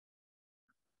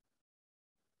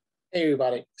Hey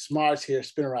everybody, Smarts here,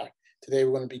 Spinner Rack. Today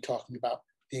we're going to be talking about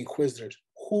the Inquisitors,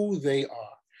 who they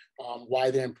are,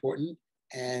 why they're important,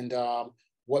 and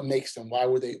what makes them. Why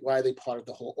are they part of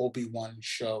the whole Obi-Wan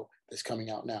show that's coming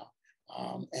out now,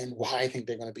 and why I think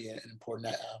they're going to be an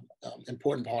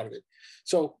important part of it.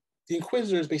 So the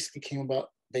Inquisitors basically came about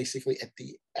basically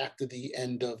after the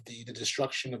end of the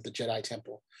destruction of the Jedi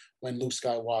Temple, when Luke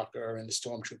Skywalker and the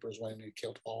Stormtroopers went and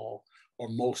killed all or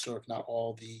most, or if not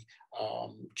all, the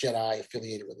Jedi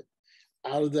affiliated with it.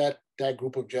 Out of that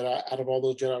group of Jedi, out of all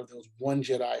those Jedi, there was one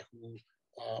Jedi who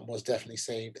was definitely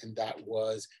saved, and that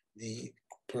was the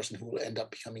person who would end up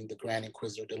becoming the Grand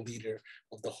Inquisitor, the leader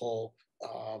of the whole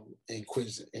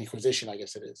Inquisition, I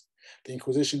guess it is. The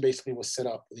Inquisition basically was set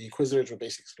up. The Inquisitors were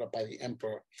basically set up by the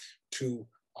Emperor to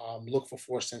look for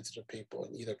Force-sensitive people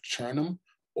and either churn them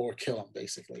or kill them,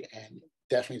 basically, and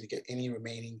definitely to get any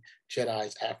remaining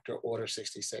Jedis after Order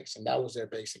 66, and that was their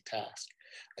basic task.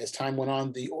 As time went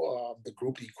on, the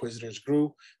group, the Inquisitors,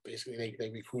 grew. Basically, they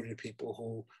recruited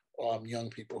people young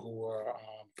people who were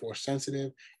Force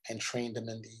sensitive, and trained them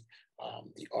in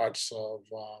the arts of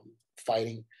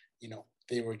fighting.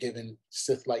 They were given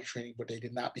Sith-like training, but they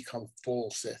did not become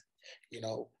full Sith.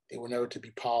 They were never to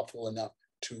be powerful enough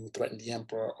to threaten the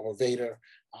Emperor or Vader,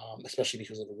 especially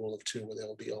because of the rule of two, where there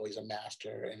will be always a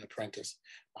master and apprentice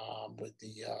with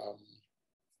the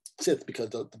Sith, because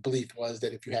the belief was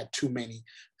that if you had too many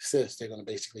Siths, they're going to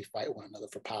basically fight one another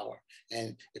for power.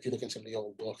 And if you look in some of the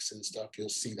old books and stuff, you'll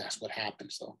see that's what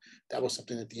happened. So that was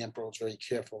something that the Emperor was very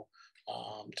careful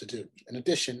to do. In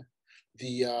addition,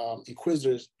 the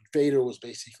Inquisitors, Vader was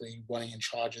basically running in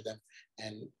charge of them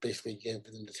and basically gave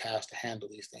them the task to handle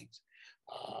these things,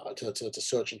 to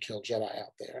search and kill Jedi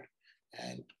out there.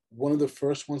 And one of the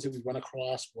first ones that we run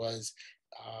across was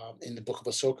in the book of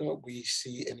Ahsoka. We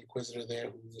see an Inquisitor there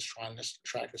who was trying to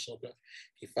track Ahsoka.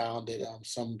 He found that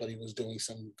somebody was doing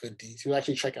some good deeds. He was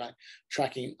actually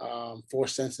tracking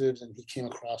Force sensitives, and he came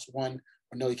across one,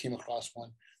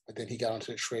 but then he got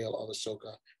onto the trail of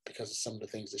Ahsoka because of some of the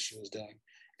things that she was doing.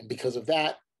 And because of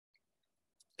that,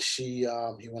 he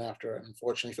went after her. And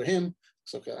unfortunately for him,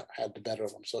 Ahsoka had the better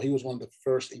of him. So he was one of the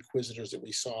first Inquisitors that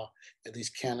we saw, at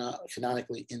least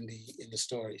canonically in the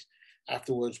stories.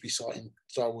 Afterwards, we saw in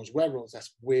Star Wars Rebels,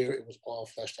 that's where it was all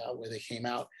fleshed out, where they came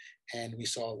out, and we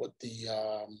saw what the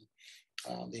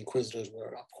Inquisitors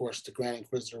were. Of course, the Grand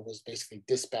Inquisitor was basically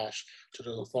dispatched to the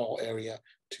Lothal area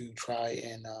to try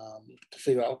and to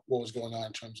figure out what was going on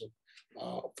in terms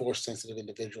of Force-sensitive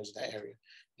individuals in that area.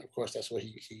 And of course, that's where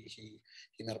he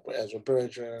met up with Ezra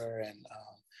Bridger and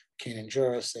Kanan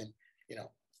Jarrus, and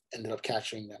ended up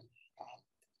capturing them.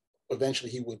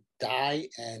 Eventually, he would die,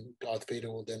 and Darth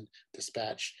Vader will then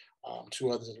dispatch two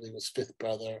others. I believe it was fifth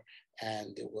brother,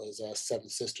 and it was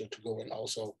seventh sister, to go and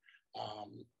also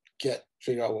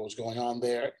figure out what was going on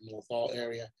there in the Lothal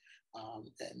area,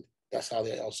 and that's how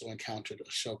they also encountered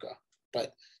Ahsoka.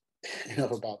 But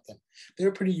enough about them. They're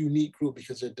a pretty unique group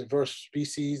because they're diverse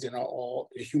species. They're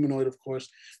humanoid, of course,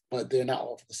 but they're not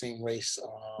all from the same race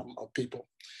of people.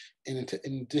 And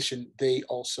in addition, they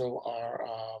also are,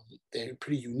 they're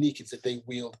pretty unique is that they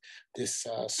wield this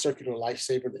circular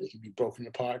lightsaber that it can be broken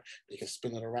apart. They can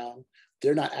spin it around.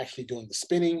 They're not actually doing the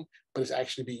spinning, but it's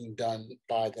actually being done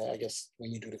by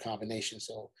when you do the combination.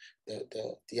 So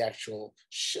the actual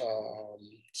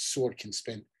sword can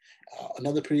spin.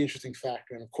 Another pretty interesting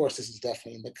factor, and of course, this is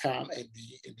definitely in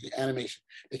the animation,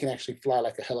 they can actually fly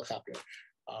like a helicopter,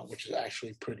 which is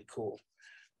actually pretty cool.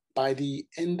 By the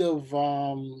end of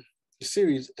the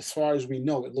series, as far as we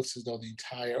know, it looks as though the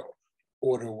entire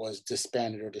order was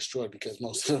disbanded or destroyed, because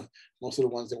most of the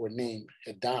ones that were named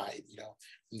had died.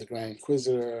 From the Grand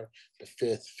Inquisitor, the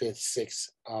fifth, sixth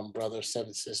brother,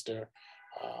 seventh sister,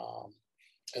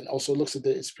 and also looks at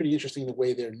it's pretty interesting the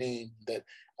way they're named. That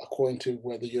according to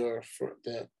whether you're for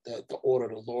the order,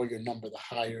 the lower your number, the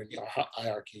higher in your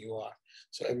hierarchy you are.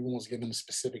 So everyone was given a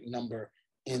specific number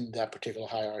in that particular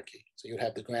hierarchy. So you'd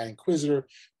have the Grand Inquisitor,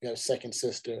 you have second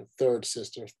sister, third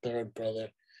brother,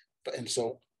 and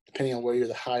so depending on where you're,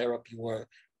 the higher up you were,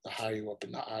 the higher you up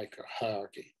in the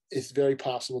hierarchy. It's very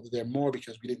possible that there are more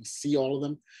because we didn't see all of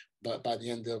them, but by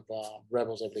the end of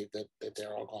Rebels, I believe that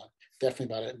they're all gone.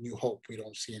 Definitely by A New Hope, we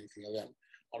don't see anything of them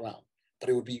around. But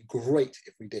it would be great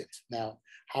if we did. Now,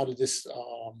 how did this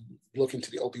look into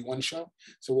the Obi-Wan show?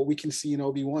 So what we can see in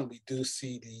Obi-Wan, we do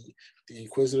see the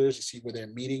Inquisitors. You see where they're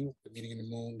meeting in the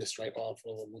moon, just right off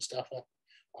of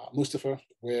Mustafar,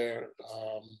 where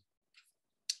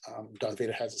Darth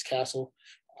Vader has his castle,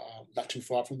 not too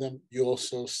far from them. You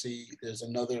also see there's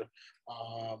another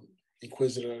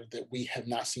Inquisitor that we have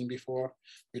not seen before.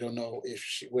 We don't know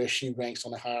where she ranks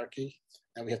on the hierarchy.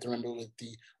 Now we have to remember with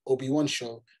the Obi-Wan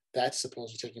show, that's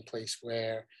supposedly taking place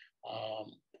where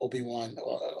Obi-Wan,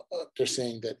 they're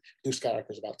saying that Luke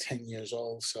Skywalker is about 10 years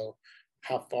old. So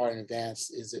how far in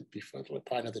advance is it before,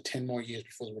 probably another 10 more years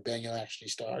before the rebellion actually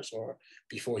starts, or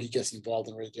before he gets involved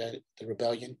in the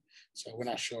rebellion? So we're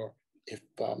not sure if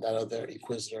that other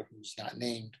Inquisitor, who's not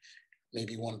named,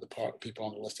 maybe one of the people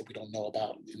on the list that we don't know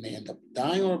about, it may end up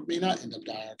dying or may not end up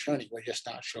dying or turning. We're just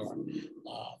not sure,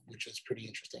 which is pretty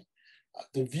interesting.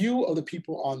 The view of the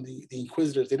people on the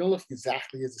Inquisitors, they don't look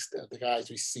exactly as the guys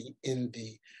we see in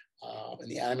the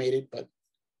animated, but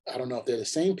I don't know if they're the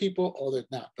same people or they're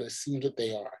not, but it seems that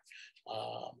they are.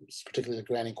 Particularly the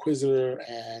Grand Inquisitor,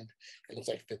 and it looks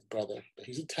like Fifth Brother, but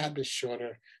he's a tad bit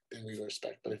shorter than we would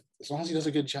expect. But as long as he does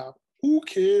a good job, who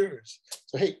cares?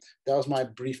 So hey, that was my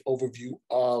brief overview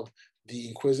of the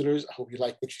Inquisitors. I hope you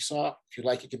like what you saw. If you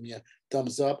like it, give me a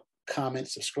thumbs up, comment,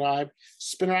 subscribe.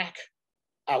 Spinrack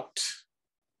out.